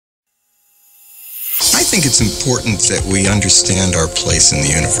think it's important that we understand our place in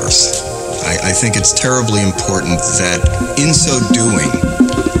the universe. I think it's terribly important that in so doing,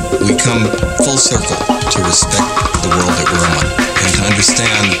 we come full circle to respect the world that we're on and to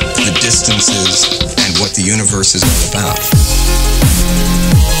understand the distances and what the universe is all about.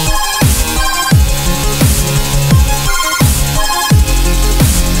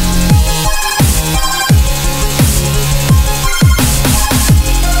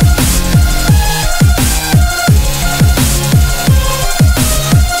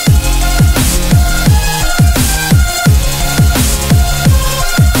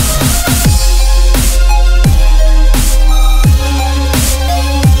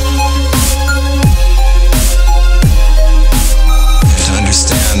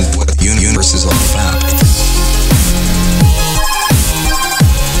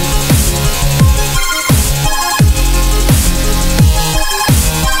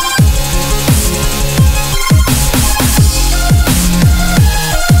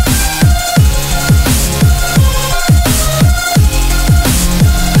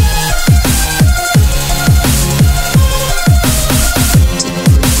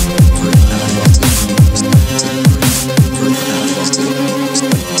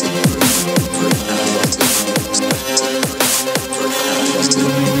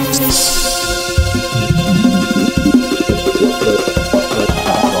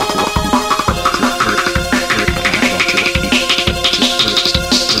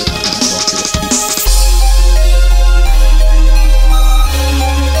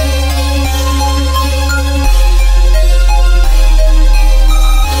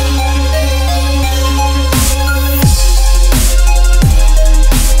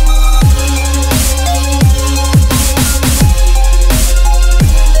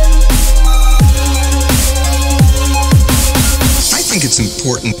 It's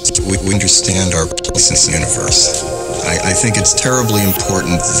important that we understand our place in the universe. I think it's terribly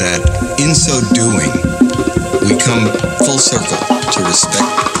important that in so doing, we come full circle to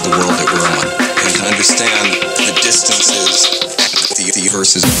respect the world that we're on and to understand the distances that the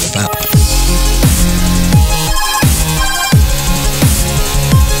universe is all about.